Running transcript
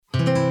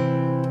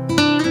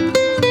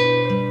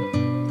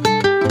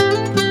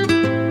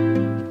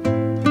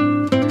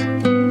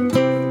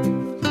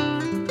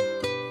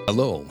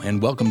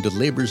and welcome to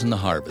Labors in the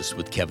Harvest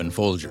with Kevin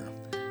Folger.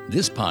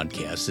 This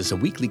podcast is a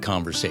weekly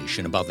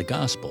conversation about the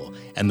gospel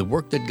and the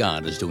work that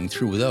God is doing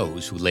through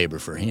those who labor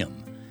for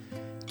Him.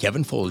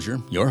 Kevin Folger,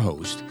 your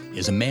host,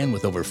 is a man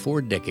with over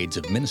 4 decades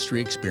of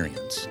ministry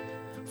experience.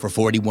 For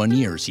 41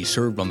 years, he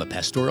served on the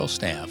pastoral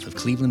staff of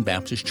Cleveland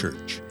Baptist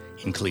Church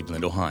in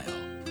Cleveland, Ohio.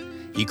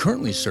 He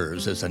currently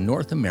serves as the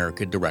North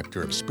America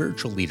Director of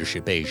Spiritual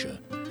Leadership Asia,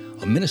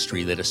 a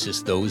ministry that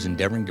assists those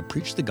endeavoring to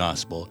preach the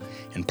gospel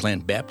and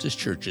plant Baptist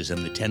churches in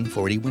the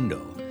 1040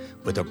 window,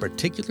 with a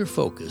particular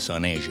focus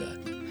on Asia.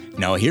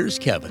 Now here's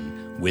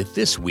Kevin with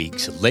this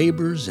week's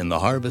Labors in the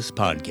Harvest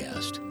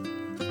podcast.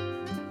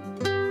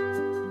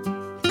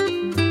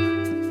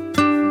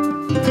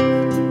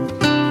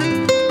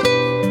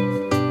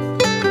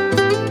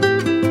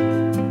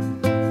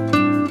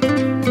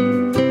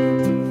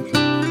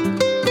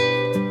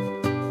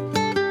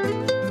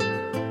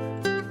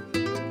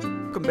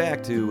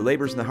 To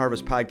Labors in the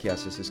Harvest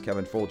podcast. This is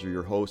Kevin Folger,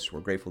 your host.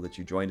 We're grateful that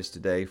you joined us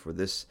today for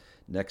this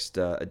next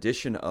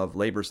edition of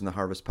Labors in the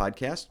Harvest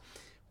podcast.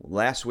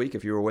 Last week,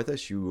 if you were with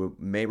us, you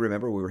may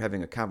remember we were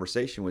having a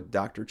conversation with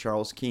Dr.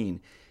 Charles Keene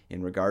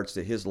in regards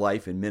to his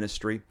life and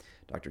ministry.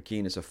 Dr.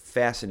 Keene is a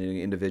fascinating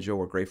individual.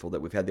 We're grateful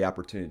that we've had the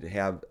opportunity to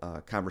have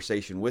a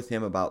conversation with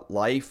him about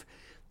life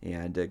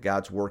and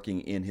God's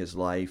working in his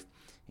life.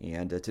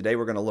 And today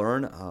we're going to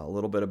learn a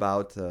little bit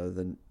about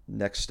the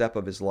next step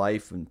of his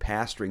life and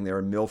pastoring there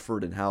in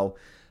Milford, and how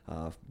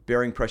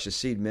Bearing Precious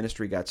Seed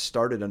Ministry got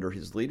started under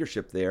his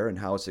leadership there and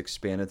how it's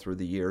expanded through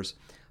the years.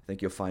 I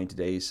think you'll find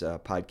today's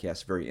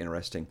podcast very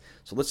interesting.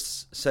 So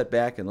let's sit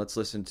back and let's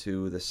listen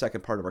to the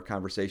second part of our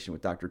conversation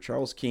with Dr.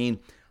 Charles Keene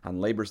on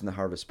Labors in the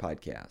Harvest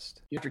podcast.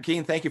 Dr.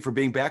 Keene, thank you for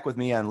being back with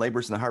me on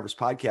Labors in the Harvest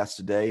podcast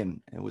today.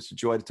 And it was a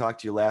joy to talk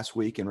to you last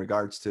week in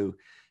regards to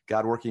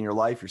God working in your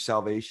life, your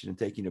salvation, and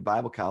taking you to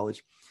Bible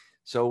college.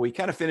 So we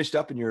kind of finished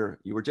up, and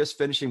you were just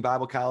finishing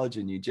Bible college,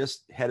 and you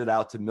just headed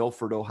out to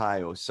Milford,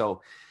 Ohio.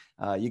 So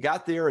you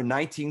got there in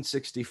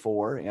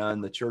 1964,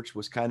 and the church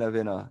was kind of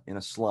in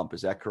a slump.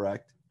 Is that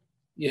correct?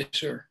 Yes,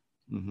 sir.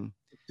 Mm-hmm.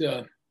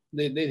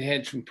 They'd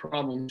had some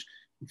problems.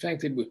 In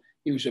fact, it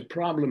was a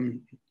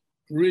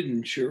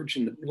problem-ridden church,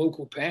 and the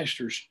local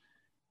pastors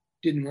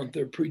didn't want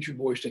their preacher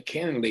boys to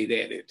candidate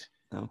at it.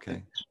 Okay.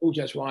 I suppose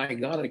that's why I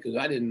got it, because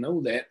I didn't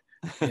know that.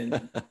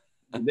 And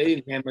they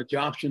didn't have much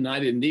option. I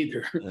didn't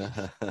either.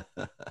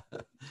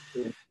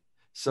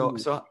 So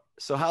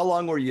how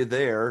long were you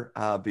there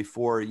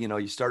before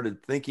you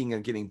started thinking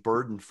and getting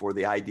burdened for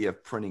the idea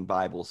of printing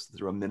Bibles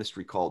through a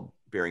ministry called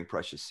Bearing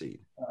Precious Seed?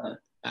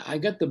 I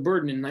got the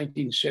burden in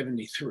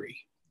 1973.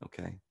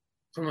 Okay.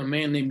 From a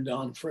man named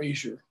Don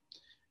Frazier,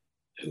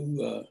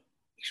 who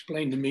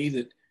explained to me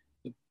that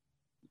we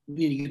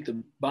need to get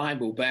the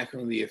Bible back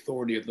under the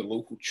authority of the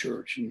local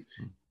church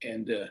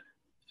and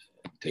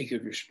take a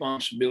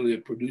responsibility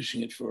of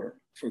producing it for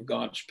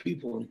God's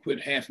people and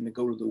quit having to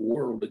go to the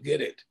world to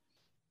get it.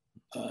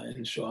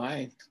 And so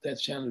that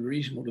sounded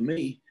reasonable to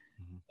me.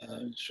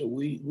 So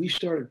we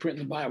started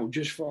printing the Bible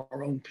just for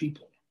our own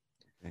people.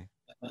 Okay.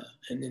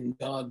 And then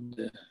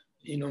God,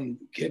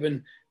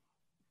 Kevin,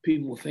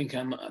 people think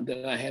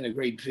that I had a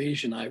great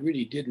vision. I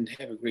really didn't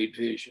have a great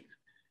vision.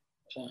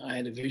 I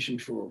had a vision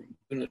for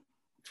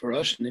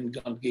us, and then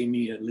God gave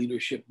me a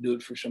leadership to do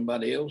it for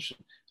somebody else.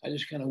 I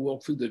just kind of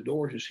walked through the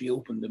doors as He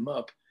opened them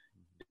up.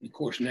 And of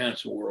course, now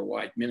it's a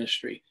worldwide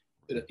ministry,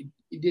 but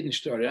it didn't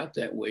start out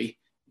that way,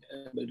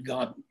 but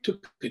God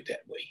took it that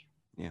way.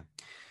 Yeah.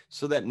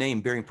 So that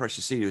name, Bearing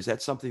Precious Seed, is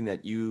that something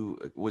that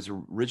was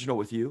original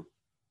with you?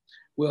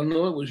 Well,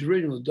 no, it was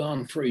original with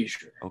Don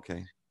Frazier.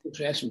 Okay.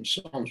 That's from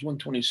Psalms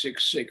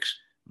 126:6,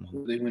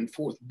 where they went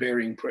forth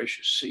bearing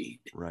precious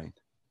seed. Right.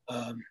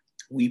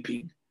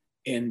 Weeping.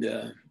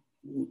 And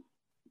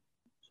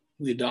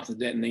we adopted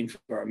that name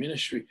for our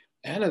ministry.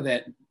 Out of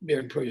that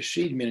Bearing Precious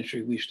Seed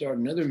ministry, we started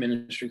another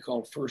ministry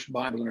called First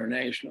Bible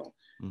International,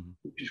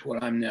 which is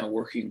what I'm now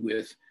working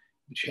with,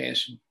 which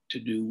has to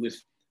do with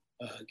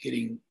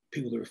getting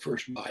people their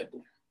first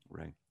Bible.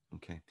 Right.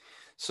 Okay.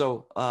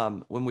 So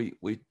when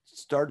we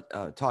start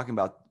talking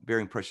about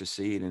Bearing Precious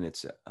Seed and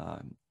its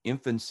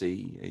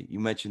infancy,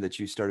 you mentioned that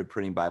you started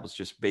printing Bibles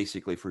just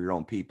basically for your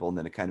own people, and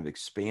then it kind of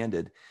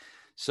expanded.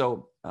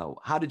 So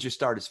how did you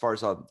start as far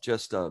as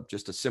just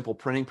a simple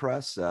printing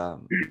press?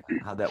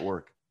 How'd that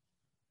work?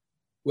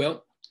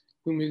 Well,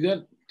 when we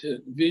got the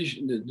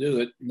vision to do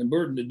it and the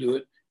burden to do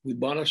it, we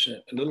bought us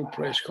a little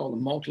press called the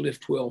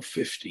Multilift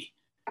 1250.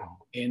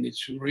 And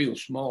it's real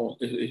small.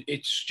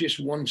 It's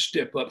just one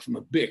step up from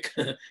a Bic,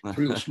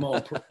 real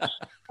small press.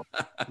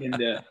 And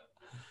then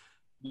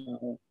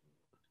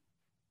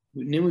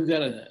we've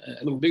got a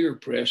little bigger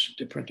press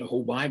to print the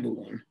whole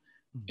Bible on.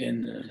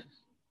 And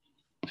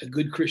a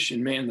good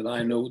Christian man that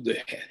I know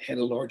that had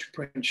a large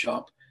print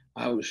shop,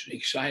 I was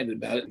excited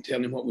about it and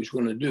telling him what we was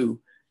going to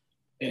do.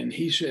 And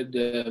he said,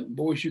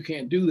 boys, you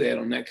can't do that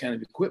on that kind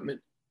of equipment.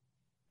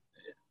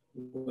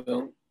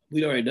 Well,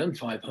 we'd already done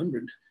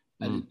 500.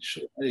 I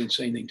didn't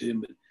say anything to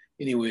him, but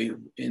anyway,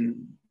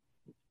 and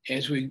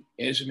as the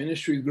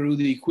ministry grew,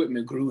 the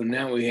equipment grew, and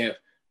now we have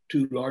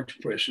 2 large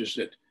presses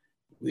that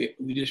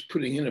we just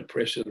putting in a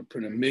press that'll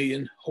print 1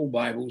 million whole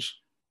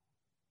Bibles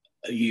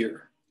a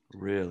year.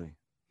 Really?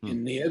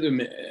 And the other,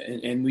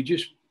 and we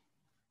just,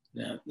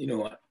 now, you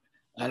know,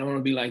 I don't want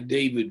to be like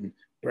David and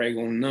brag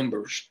on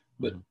numbers,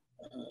 but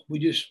we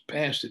just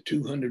passed the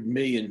 200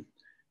 million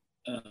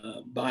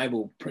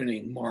Bible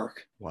printing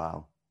mark.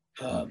 Wow.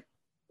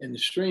 And the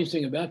strange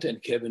thing about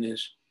that, Kevin,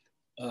 is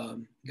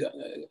God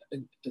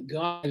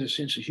has a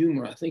sense of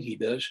humor. I think he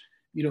does.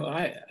 You know,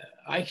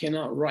 I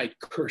cannot write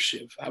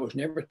cursive. I was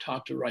never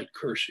taught to write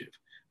cursive.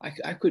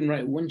 I couldn't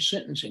write one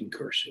sentence in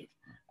cursive.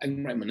 I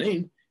can write my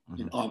name,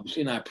 and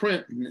obviously, and I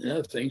print and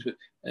other things, but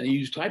I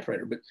use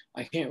typewriter, but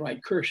I can't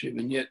write cursive.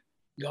 And yet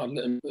God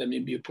let me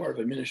be a part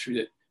of a ministry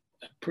that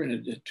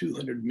printed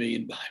 200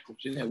 million Bibles.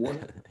 Isn't that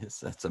wonderful?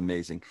 That's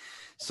amazing.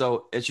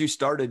 So as you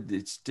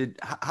started,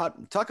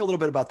 talk a little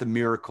bit about the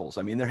miracles.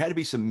 I mean, there had to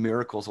be some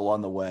miracles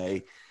along the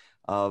way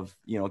of,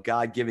 you know,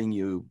 God giving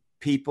you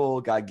people,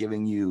 God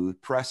giving you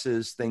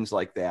presses, things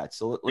like that.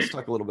 So let's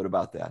talk a little bit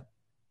about that.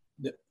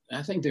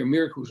 I think there are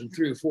miracles in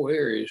 3 or 4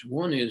 areas.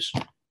 One is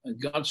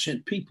God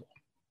sent people.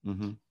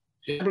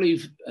 I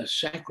believe a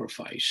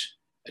sacrifice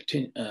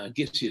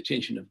gets the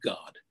attention of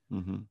God.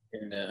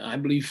 And I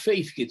believe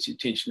faith gets the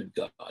attention of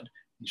God.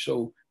 And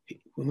so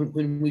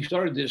when we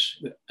started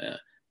this,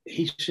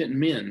 he sent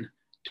men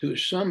to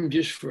us, some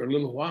just for a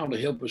little while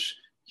to help us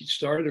get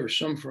started, or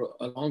some for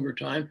a longer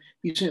time.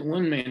 He sent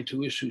one man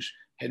to us who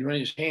had run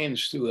his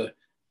hands through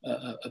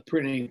a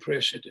printing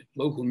press at the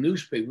local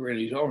newspaper, and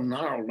he's all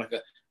gnarled, like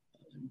a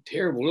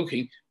terrible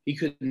looking. He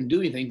couldn't do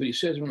anything, but he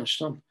sat on a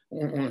stump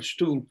on a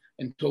stool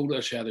and told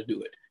us how to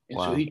do it. And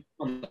so he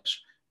told us.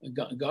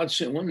 God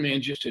sent one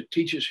man just to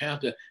teach us how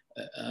to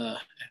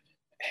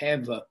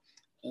have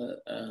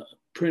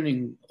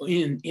printing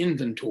in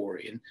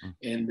inventory,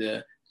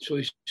 and so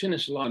he sent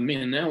us a lot of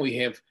men. Now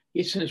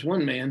he sent us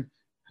one man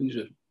who's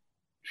a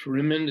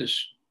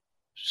tremendous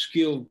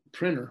skilled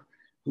printer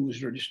who was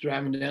just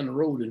driving down the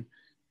road,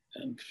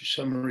 and for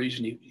some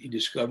reason he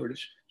discovered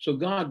us. So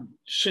God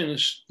sent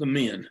us the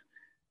men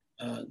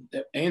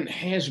and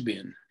has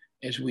been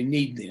as we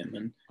need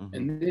them,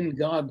 and then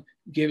God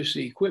gave us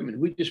the equipment.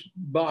 We just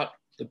bought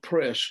the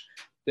press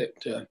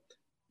that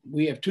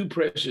we have 2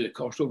 presses that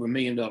cost over $1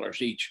 million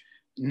each,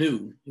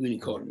 new. We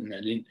didn't call it,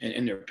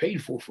 and they're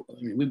paid for.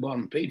 I mean, we bought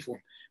them paid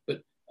for.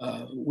 But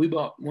we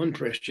bought one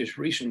press just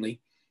recently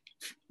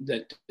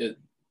that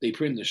they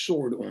printed the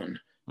sword on,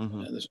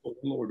 the sword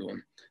of the Lord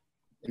on,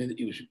 and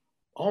it was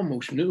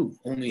almost new.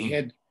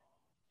 Only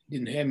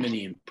didn't have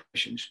many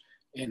impressions,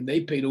 and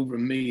they paid over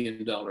 $1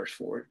 million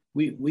for it.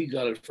 We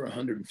got it for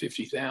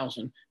 $150,000,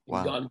 and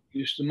God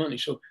used the money.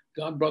 So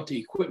God brought the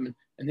equipment,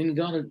 and then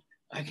God.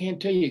 I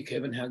can't tell you,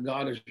 Kevin, how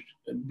God has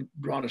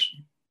brought us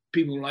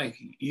people like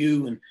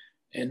you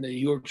and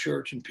your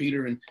church and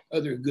Peter and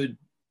other good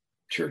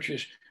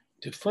churches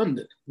to fund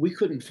it. We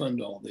couldn't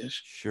fund all this.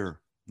 Sure.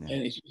 Yeah.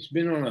 And it's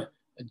been on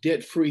a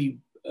debt-free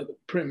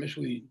premise.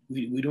 We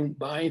don't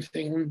buy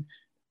anything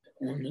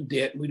on the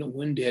debt. We don't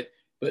win debt.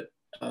 But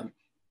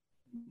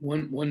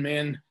one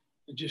man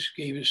just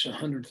gave us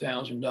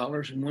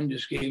 $100,000, and one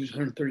just gave us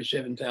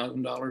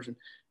 $137,000,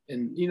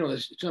 and you know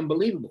it's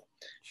unbelievable.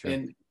 Sure.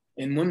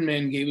 And one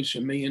man gave us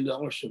 $1 million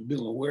to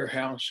build a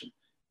warehouse.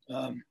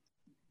 And,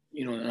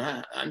 you know,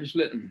 and I'm just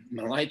letting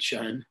my light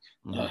shine.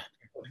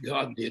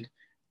 God did.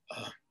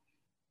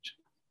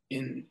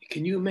 And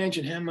can you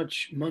imagine how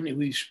much money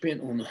we've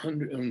spent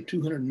on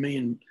 200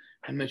 million?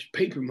 How much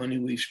paper money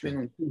we've spent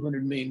on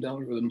 $200 million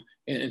of them,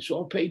 and it's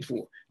all paid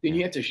for. Then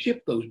you have to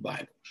ship those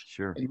Bibles.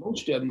 Sure. And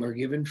most of them are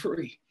given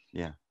free.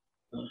 Yeah.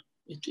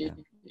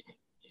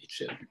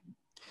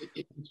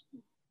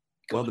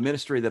 Well, the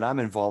ministry that I'm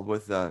involved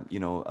with,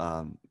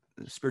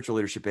 Spiritual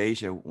Leadership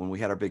Asia, when we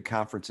had our big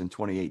conference in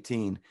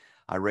 2018,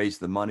 I raised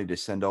the money to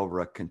send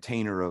over a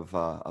container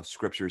of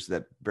scriptures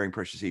that Bearing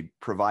Precious Seed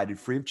provided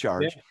free of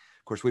charge. Yeah.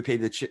 Of course, we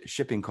paid the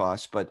shipping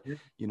costs, but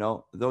you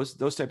know,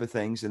 those type of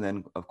things. And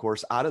then, of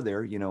course, out of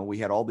there, you know, we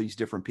had all these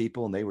different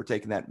people, and they were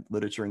taking that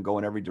literature and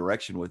going every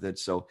direction with it.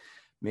 So,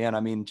 man, I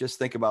mean, just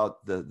think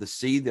about the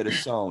seed that is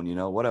sown. You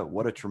know,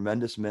 what a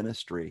tremendous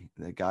ministry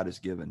that God has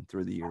given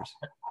through the years.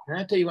 Can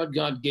I tell you what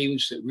God gave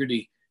us that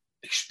really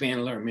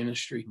expanded our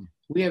ministry?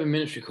 We have a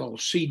ministry called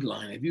Seed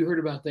Line. Have you heard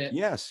about that?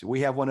 Yes,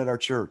 we have one at our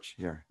church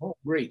here. Oh,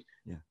 great.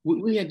 Yeah.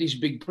 We had these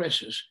big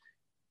presses,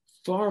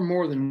 far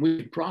more than we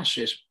could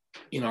process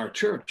in our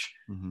church.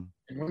 And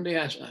one day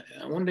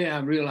I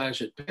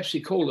realized that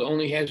Pepsi-Cola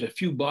only has a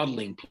few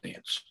bottling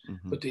plants,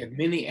 but they have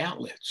many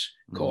outlets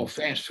called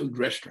fast food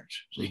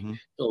restaurants. See?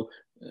 So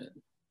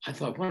I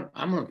thought, well,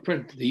 I'm going to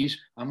print these.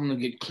 I'm going to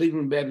get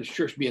Cleveland Baptist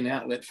Church be an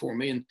outlet for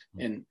me,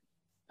 and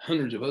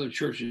hundreds of other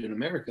churches in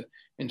America.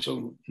 And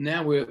so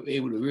now we're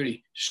able to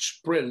really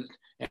spread it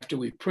after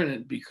we print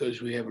it,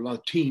 because we have a lot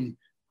of team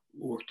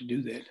work to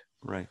do that.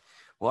 Right.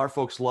 Well, our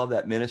folks love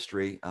that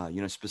ministry.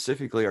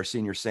 Specifically our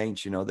senior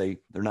saints, you know, they're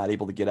not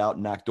able to get out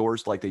and knock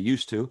doors like they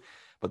used to,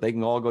 but they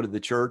can all go to the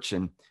church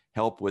and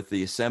help with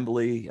the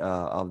assembly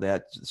of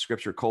that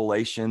scripture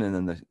collation, and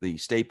then the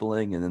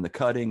stapling, and then the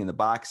cutting and the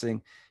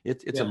boxing.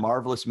 It's a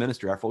marvelous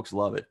ministry. Our folks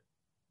love it.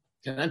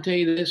 Can I tell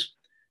you this?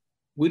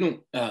 We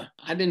don't.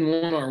 I didn't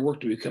want our work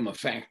to become a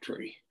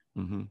factory,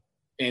 Mm-hmm.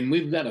 and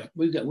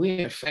we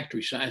have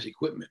factory size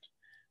equipment,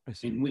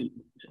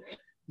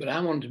 but I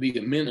want it to be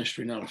a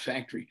ministry, not a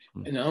factory.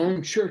 Mm-hmm. And our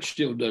own church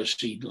still does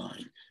seed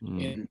line, mm-hmm.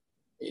 and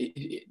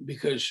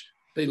because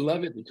they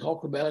love it, they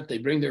talk about it, they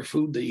bring their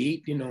food, they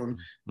eat, and,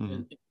 mm-hmm.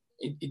 and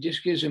it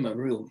just gives them a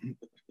real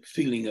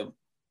feeling of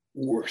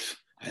worth.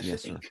 I think.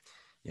 Sir.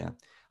 Yeah.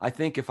 I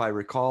think if I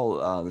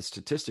recall the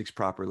statistics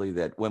properly,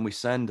 that when we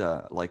send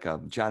like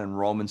John and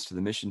Romans to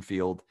the mission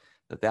field,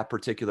 that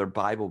particular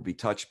Bible will be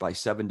touched by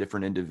 7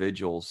 different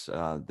individuals,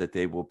 that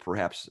they will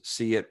perhaps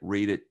see it,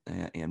 read it,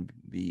 and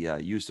be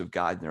used of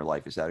God in their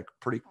life. Is that a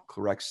pretty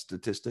correct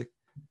statistic?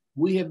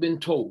 We have been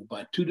told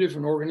by 2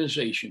 different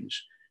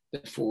organizations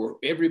that for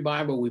every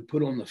Bible we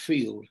put on the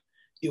field,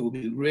 it will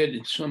be read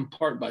in some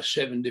part by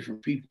 7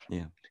 different people.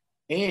 Yeah.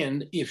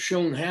 And if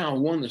shown how,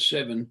 1 of the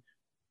 7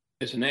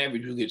 as an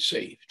average will get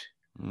saved.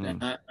 Now,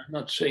 I'm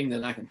not saying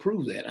that I can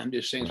prove that. I'm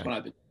just saying it's what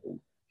I've been told.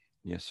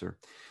 Yes, sir.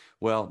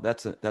 Well,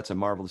 that's a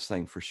marvelous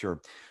thing for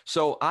sure.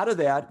 So out of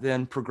that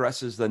then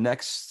progresses the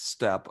next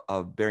step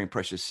of bearing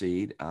precious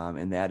seed,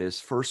 and that is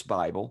First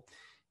Bible.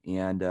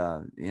 And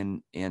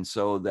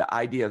so the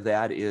idea of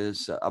that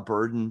is a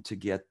burden to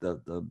get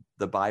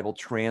the Bible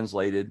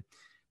translated,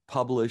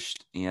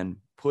 published, and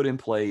put in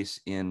place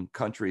in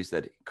countries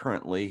that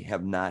currently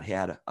have not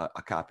had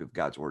a copy of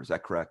God's Word. Is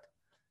that correct?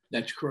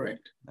 That's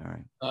correct. All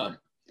right.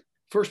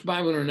 First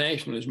Bible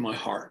International is my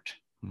heart.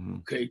 Mm-hmm.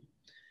 Okay.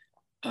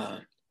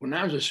 When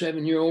I was a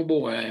 7-year-old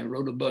boy, I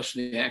rode a bus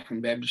to the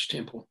Akron Baptist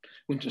Temple,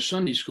 went to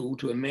Sunday school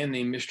to a man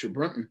named Mr.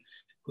 Brunton,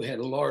 who had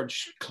a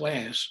large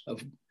class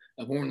of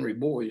ornery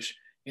boys,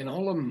 and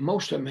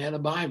most of them had a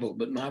Bible,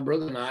 but my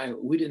brother and I,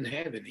 we didn't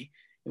have any.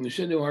 And we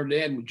said to our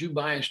dad, "Would you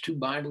buy us 2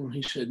 Bibles?" And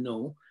he said,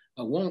 "No,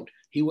 I won't."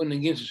 He wasn't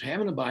against us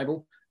having a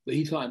Bible, but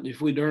he thought if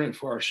we'd earn it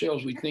for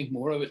ourselves, we'd think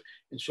more of it.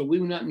 And so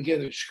we went out and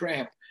gathered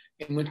scrap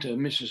and went to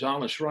Mrs.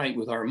 Alice Wright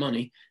with our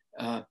money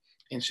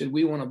and said,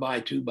 "We want to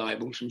buy 2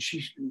 Bibles." And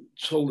she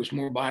sold us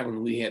more Bible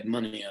than we had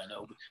money, I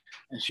know.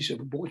 And she said,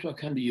 "Well, boys, what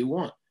kind do you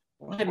want?"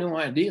 Well, I had no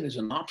idea there's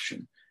an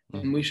option.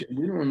 Mm-hmm. And we said,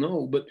 "We don't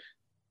know, but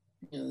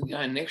the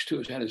guy next to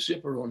us had a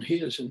zipper on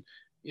his, and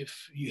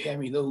if you have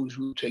me those,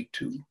 we'll take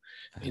 2.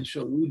 And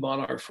so we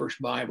bought our first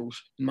Bibles.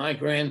 My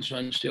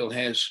grandson still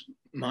has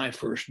my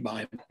first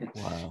Bible.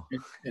 Wow.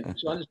 And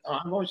so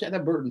I've always had a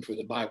burden for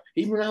the Bible.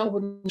 Even when I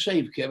wasn't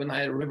saved, Kevin,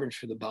 I had a reverence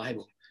for the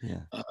Bible.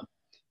 Yeah.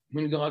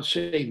 When God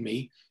saved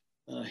me,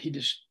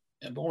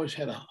 I've always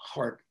had a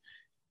heart.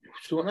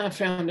 So when I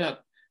found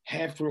out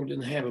half the world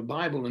didn't have a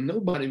Bible and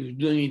nobody was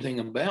doing anything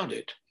about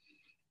it,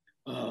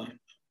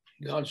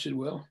 God said,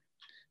 "Well,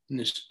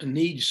 a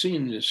need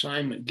seen, an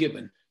assignment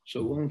given.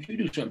 So why don't you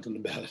do something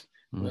about it?"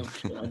 Well,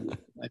 so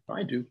I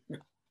tried to.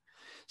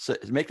 So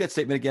make that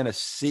statement again.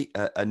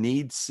 A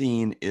need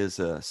seen is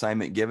an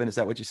assignment given. Is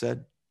that what you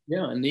said?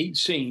 Yeah, a need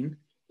seen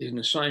is an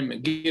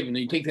assignment given.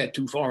 You take that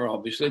too far,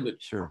 obviously,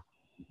 but sure.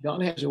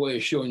 God has a way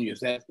of showing you if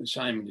that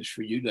assignment is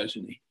for you,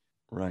 doesn't he?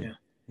 Right.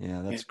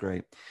 Yeah, that's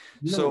great.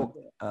 So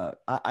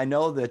I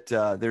know that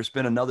there's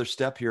been another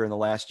step here in the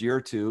last year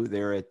or 2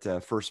 there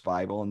at First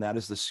Bible, and that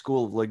is the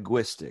School of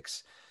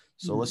Linguistics.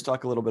 So let's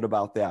talk a little bit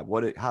about that.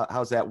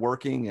 How's that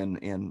working,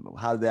 and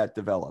how did that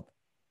develop?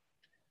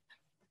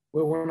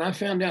 Well, when I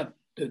found out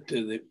that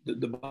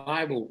the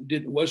Bible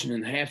wasn't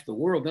in half the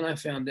world, then I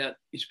found out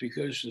it's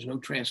because there's no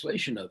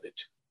translation of it.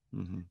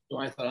 Mm-hmm. So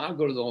I thought I'll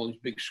go to all these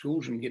big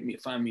schools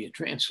and find me a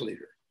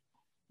translator.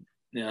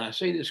 Now I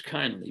say this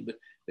kindly, but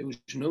there was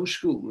no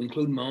school,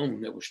 including my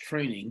own, that was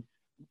training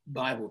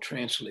Bible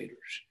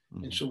translators.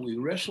 Mm-hmm. And so we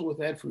wrestled with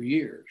that for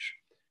years.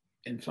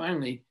 And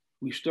finally,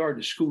 we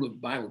started a School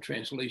of Bible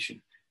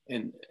Translation.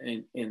 And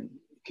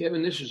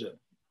Kevin, this is a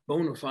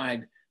bona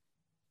fide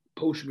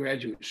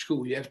postgraduate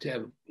school. You have to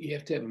have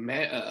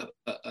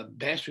a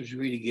bachelor's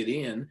degree to get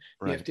in.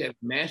 Right. You have to have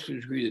a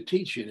master's degree to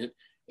teach in it.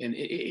 And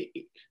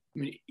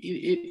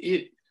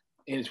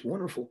and it's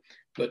wonderful.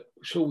 But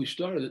so we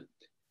started it,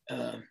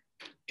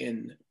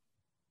 and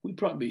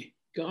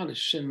God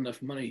has sent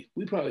enough money.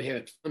 We probably have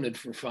it funded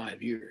for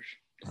 5 years.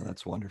 Oh,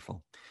 that's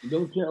wonderful.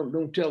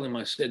 Don't tell them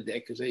I said that,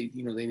 because they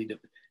need to.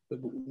 But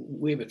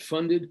we have it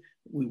funded.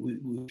 We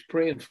were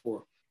praying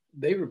for.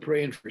 They were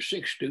praying for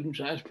 6 students.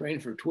 I was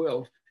praying for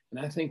 12, and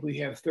I think we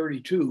have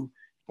 32.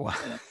 Wow.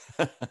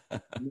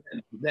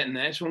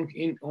 That's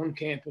on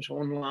campus,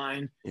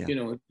 online. Yeah.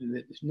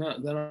 It's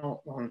not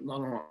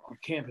on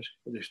campus.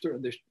 But there's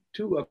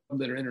 2 of them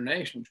that are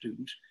international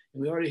students,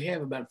 and we already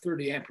have about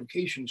 30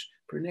 applications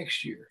for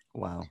next year.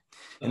 Wow.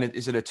 And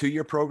is it a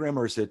 2-year program,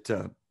 or is it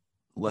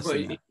less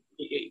than that?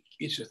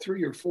 It's a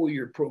 3 or 4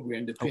 year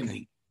program, depending.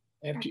 Okay.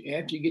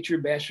 After you get your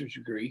bachelor's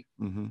degree,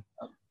 mm-hmm.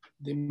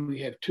 Then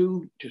we have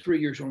 2 to 3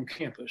 years on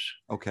campus.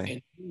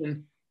 Okay. And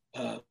then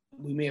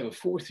we may have a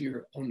 4th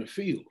year on the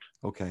field.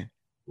 Okay.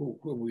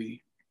 Where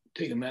we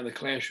take them out of the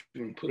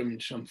classroom and put them in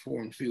some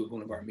foreign field with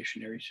one of our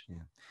missionaries.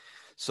 Yeah.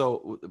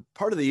 So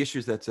part of the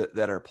issues that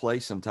are at play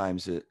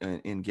sometimes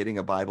in getting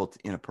a Bible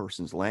in a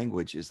person's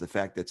language is the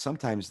fact that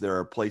sometimes there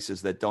are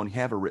places that don't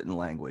have a written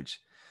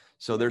language.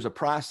 So there's a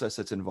process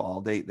that's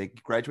involved. They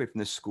graduate from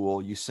this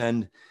school. You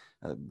send,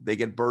 they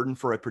get burdened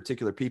for a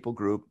particular people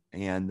group,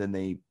 and then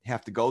they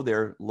have to go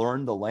there,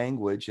 learn the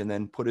language, and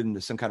then put it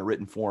into some kind of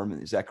written form.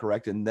 Is that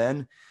correct? And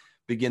then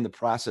begin the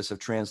process of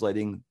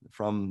translating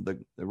from the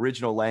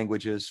original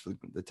languages,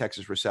 the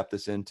Textus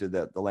Receptus, into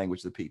the language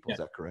of the people. Yeah. Is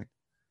that correct?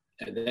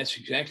 That's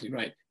exactly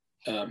right.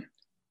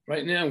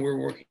 Right now, we're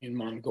working in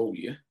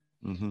Mongolia.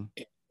 Mm-hmm.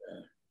 And,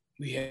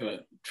 we have a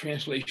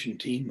translation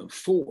team of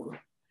 4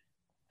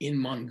 in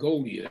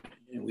Mongolia,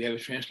 and we have a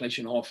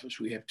translation office.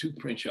 We have two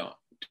print shops,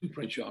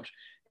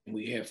 and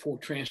we have 4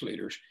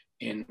 translators,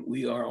 and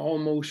we are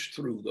almost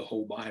through the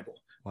whole Bible.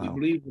 Wow.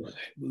 We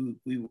believe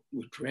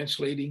we're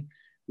translating.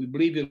 We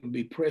believe it will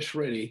be press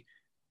ready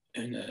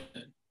in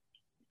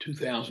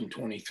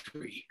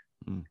 2023.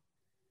 Mm.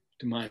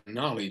 To my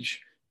knowledge,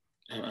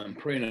 I'm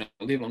praying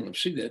I live on to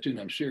see that too, and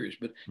I'm serious.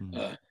 But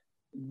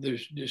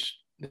there's just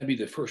that'd be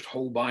the first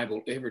whole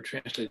Bible ever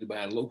translated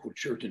by a local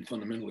church in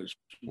fundamentalism.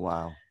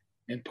 Wow!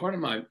 And part of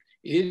my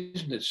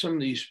is that some of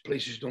these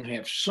places don't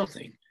have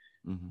something,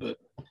 but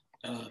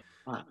I'm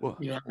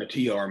a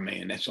TR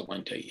man. That's all I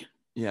can tell you.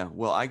 Yeah,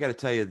 well, I got to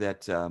tell you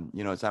that,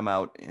 as I'm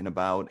out and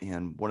about,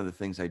 and one of the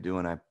things I do,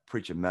 and I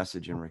preach a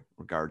message in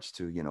regards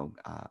to,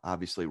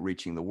 obviously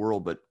reaching the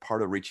world, but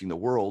part of reaching the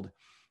world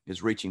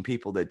is reaching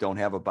people that don't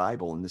have a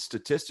Bible. And the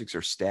statistics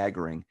are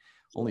staggering.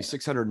 Only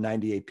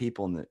 698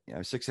 people in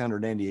the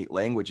 698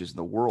 languages in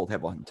the world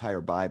have an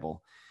entire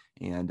Bible.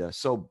 And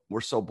so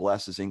we're so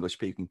blessed as English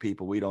speaking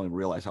people. We don't even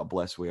realize how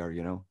blessed we are,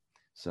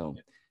 So,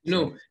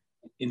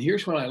 and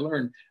here's what I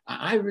learned.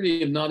 I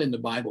really am not into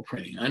Bible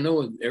printing. I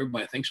know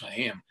everybody thinks I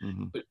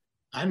am, but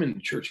I'm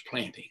in church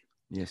planting.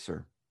 Yes,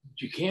 sir.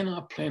 You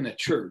cannot plant a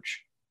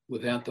church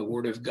without the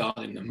word of God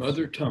in the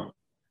mother tongue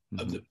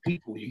of the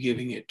people you're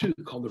giving it to,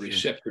 called the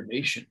receptor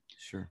nation.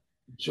 Sure.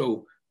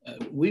 So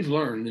we've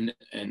learned,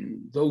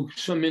 and though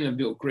some men have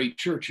built great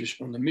churches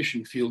on the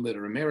mission field that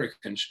are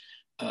Americans,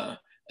 an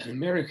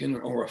American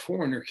or a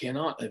foreigner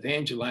cannot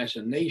evangelize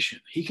a nation.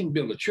 He can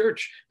build a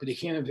church, but he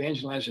can't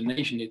evangelize a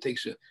nation. It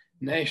takes a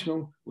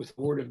national with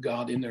the word of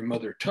God in their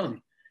mother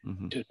tongue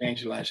to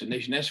evangelize a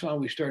nation. That's why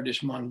we started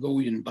this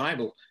Mongolian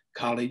Bible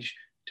college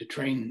to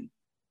train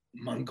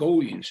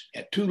Mongolians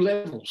at 2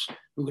 levels.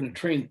 We're going to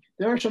train.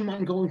 There are some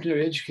Mongolians that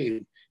are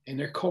educated and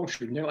they're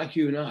cultured and they're like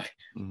you and I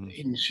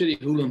in the city of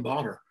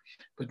Ulaanbaatar.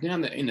 But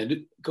down in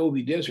the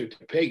Gobi Desert,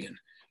 they're pagan,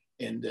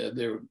 and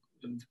they're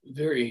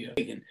very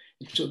pagan.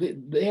 And so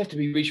they have to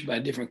be reached by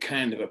a different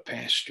kind of a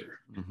pastor.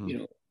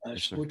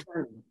 So we're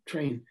trying to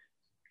train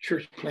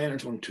church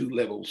planners on 2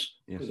 levels.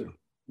 Yes,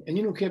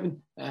 and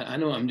Kevin, I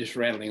know I'm just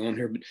rattling on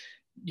here, but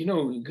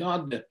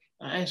God,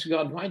 I asked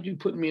God, why did you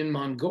put me in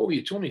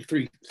Mongolia? It's only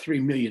 3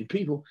 million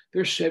people.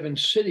 There's 7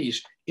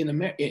 cities in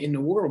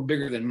the world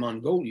bigger than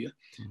Mongolia.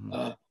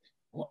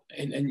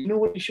 And you know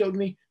what he showed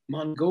me?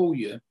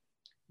 Mongolia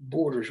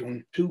borders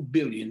on 2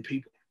 billion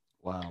people.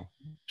 Wow.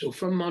 So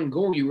from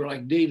Mongolia, we're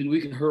like David,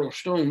 we can hurl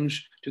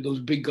stones to those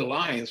big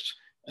Goliaths.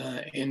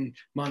 And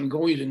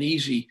Mongolia is an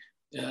easy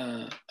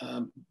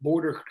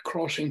border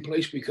crossing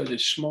place because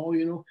it's small,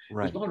 Right.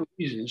 There's a lot of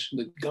reasons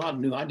that God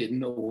knew I didn't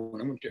know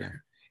when I went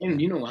there. And,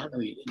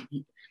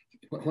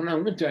 when I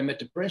went there, I met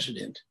the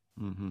president.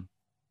 And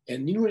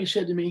you know what he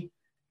said to me?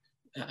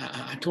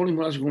 I told him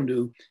what I was going to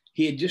do.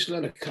 He had just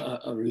led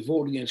a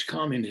revolt against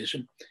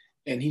communism.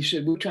 And he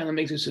said, we're trying to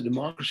make this a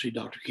democracy,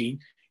 Dr. Keene.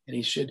 And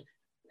he said,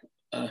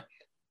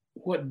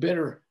 what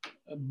better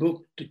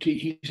book to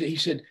teach? He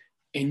said,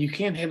 and you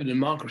can't have a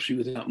democracy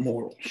without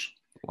morals.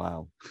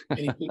 Wow.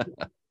 And he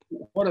said,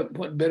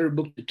 what better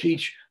book to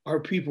teach our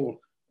people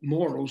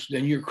morals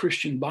than your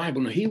Christian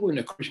Bible? Now, he wasn't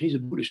a Christian, he's a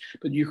Buddhist,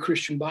 but your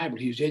Christian Bible.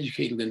 He was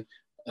educated in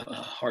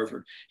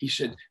Harvard. He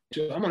said,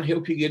 so I'm going to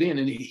help you get in.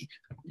 And he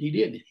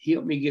did. He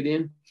helped me get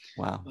in.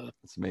 Wow.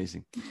 That's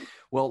amazing.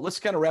 Well, let's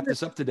kind of wrap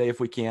this up today if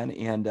we can.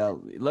 And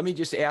let me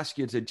just ask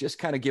you to just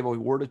kind of give a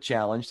word of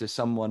challenge to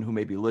someone who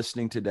may be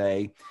listening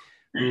today,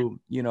 who,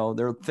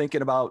 they're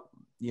thinking about,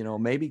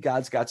 maybe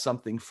God's got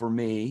something for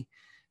me.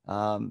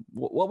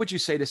 What would you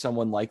say to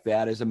someone like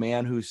that, as a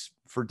man who's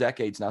for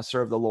decades now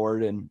served the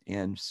Lord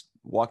and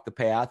walked the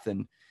path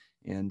and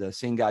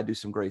seen God do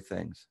some great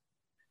things?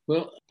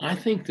 Well, I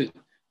think that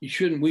we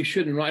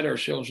shouldn't write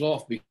ourselves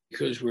off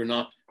because we're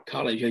not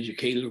college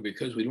educated or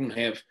because we don't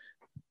have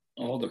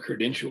all the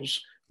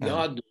credentials.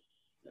 God,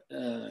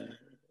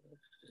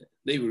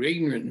 they were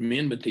ignorant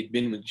men, but they'd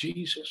been with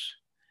Jesus.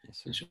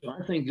 Yes, and so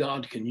I think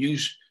God can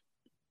use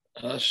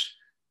us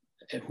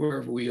at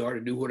wherever we are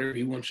to do whatever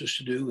he wants us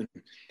to do.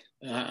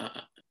 And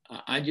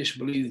I just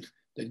believe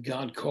that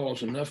God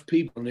calls enough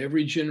people in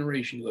every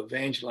generation to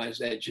evangelize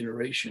that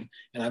generation.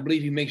 And I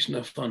believe he makes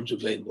enough funds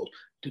available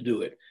to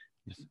do it.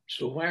 Yes.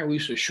 So why are we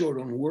so short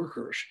on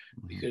workers?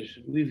 Because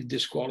we've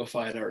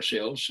disqualified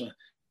ourselves.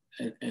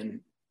 And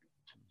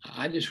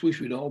I just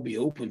wish we'd all be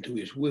open to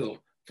his will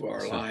for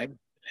our life.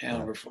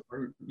 However,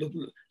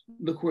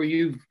 look where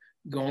you've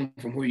gone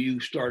from where you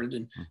started,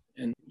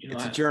 and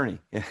it's a journey.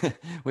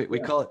 we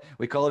call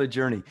it a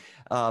journey.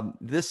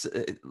 This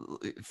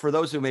for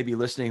those who may be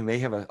listening, may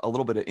have a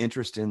little bit of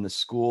interest in the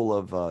School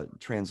of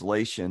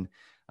Translation.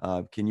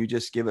 Can you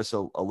just give us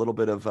a little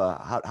bit of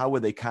how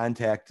would they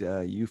contact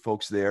you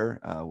folks there?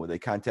 Would they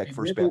contact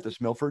First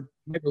Baptist Milford?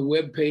 We have a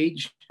web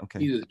page, okay.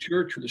 Either the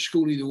church or the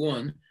school, either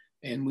one,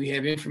 and we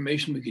have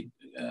information we could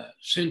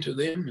send to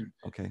them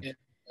and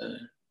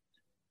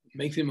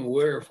make them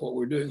aware of what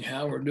we're doing,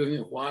 how we're doing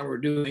it, why we're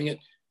doing it,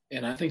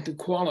 and I think the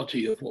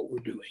quality of what we're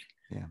doing.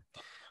 Yeah.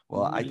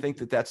 Well, I think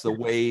that's the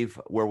wave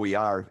where we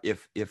are.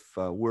 If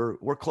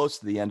we're close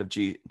to the end of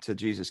to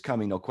Jesus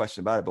coming, no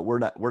question about it. But we're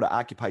to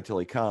occupy till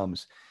he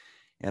comes,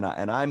 and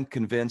I'm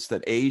convinced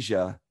that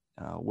Asia,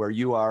 where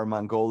you are,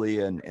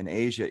 Mongolia and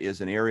Asia,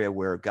 is an area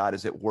where God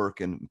is at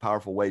work in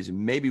powerful ways. And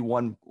maybe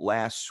one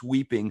last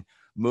sweeping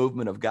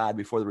movement of God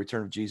before the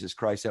return of Jesus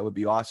Christ. That would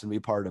be awesome to be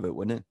part of it,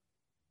 wouldn't it?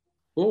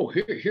 Oh,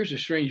 here's a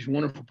strange,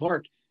 wonderful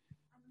part.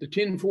 The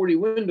 1040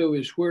 window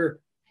is where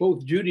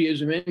both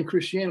Judaism and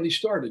Christianity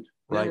started.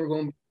 Right. Now we're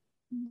going to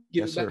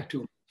give it back to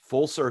them.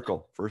 Full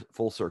circle.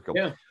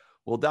 Yeah.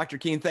 Well, Dr.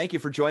 Keene, thank you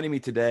for joining me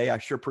today. I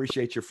sure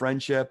appreciate your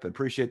friendship,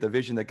 appreciate the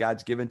vision that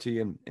God's given to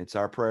you. And it's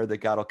our prayer that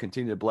God will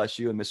continue to bless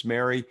you and Miss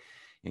Mary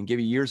and give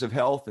you years of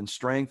health and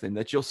strength, and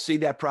that you'll see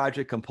that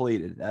project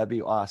completed. That'd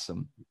be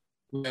awesome.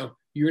 Well,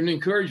 you're an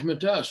encouragement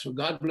to us. So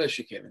God bless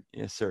you, Kevin.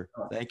 Yes, sir.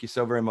 Thank you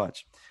so very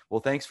much.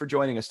 Well, thanks for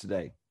joining us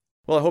today.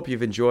 Well, I hope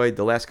you've enjoyed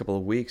the last couple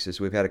of weeks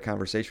as we've had a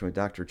conversation with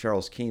Dr.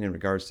 Charles Keene in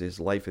regards to his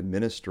life and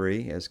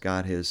ministry, as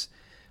God has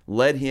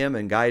led him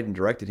and guided and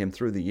directed him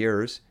through the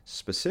years,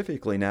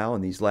 specifically now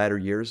in these latter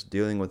years,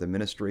 dealing with a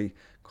ministry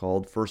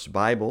called First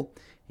Bible,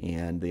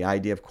 and the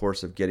idea, of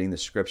course, of getting the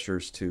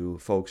scriptures to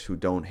folks who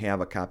don't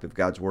have a copy of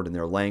God's Word in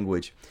their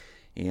language.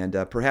 And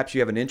perhaps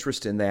you have an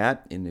interest in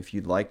that, and if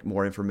you'd like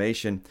more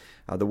information,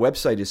 the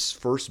website is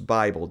First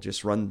Bible.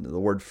 Just run the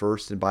word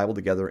First and Bible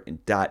together in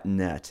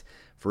 .net.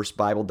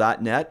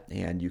 firstbible.net,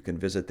 and you can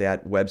visit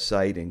that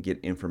website and get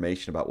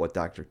information about what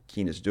Dr.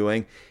 Keene is doing.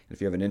 And if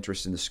you have an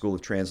interest in the School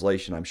of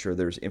Translation, I'm sure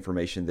there's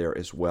information there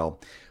as well.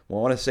 Well,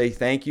 I want to say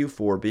thank you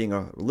for being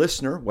a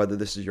listener, whether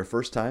this is your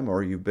first time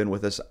or you've been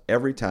with us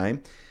every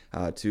time,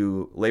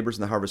 to Labors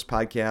in the Harvest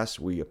podcast.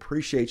 We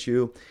appreciate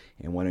you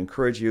and want to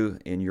encourage you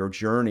in your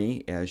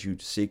journey as you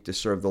seek to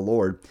serve the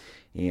Lord.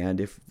 And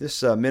if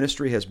this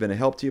ministry has been a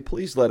help to you,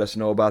 please let us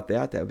know about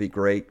that. That would be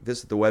great.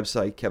 Visit the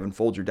website,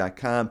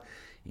 kevinfolger.com.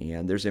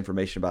 And there's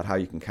information about how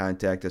you can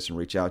contact us and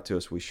reach out to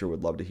us. We sure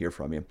would love to hear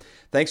from you.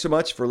 Thanks so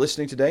much for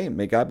listening today, and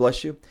may God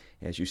bless you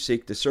as you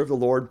seek to serve the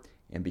Lord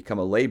and become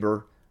a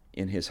laborer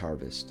in His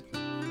harvest.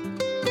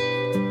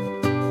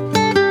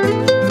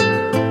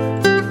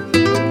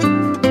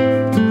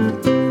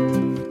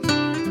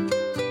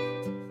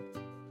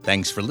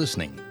 Thanks for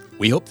listening.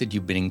 We hope that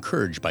you've been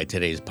encouraged by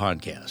today's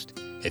podcast.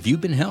 If you've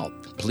been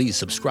helped, please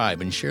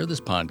subscribe and share this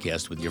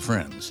podcast with your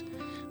friends.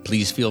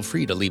 Please feel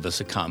free to leave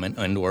us a comment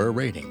and/or a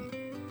rating.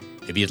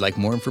 If you'd like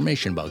more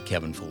information about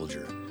Kevin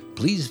Folger,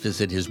 please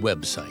visit his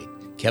website,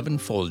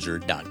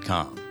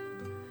 kevinfolger.com.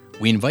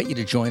 We invite you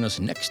to join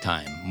us next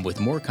time with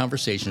more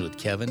conversations with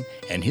Kevin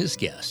and his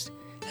guests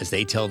as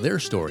they tell their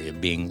story of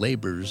being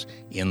laborers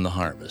in the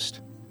harvest.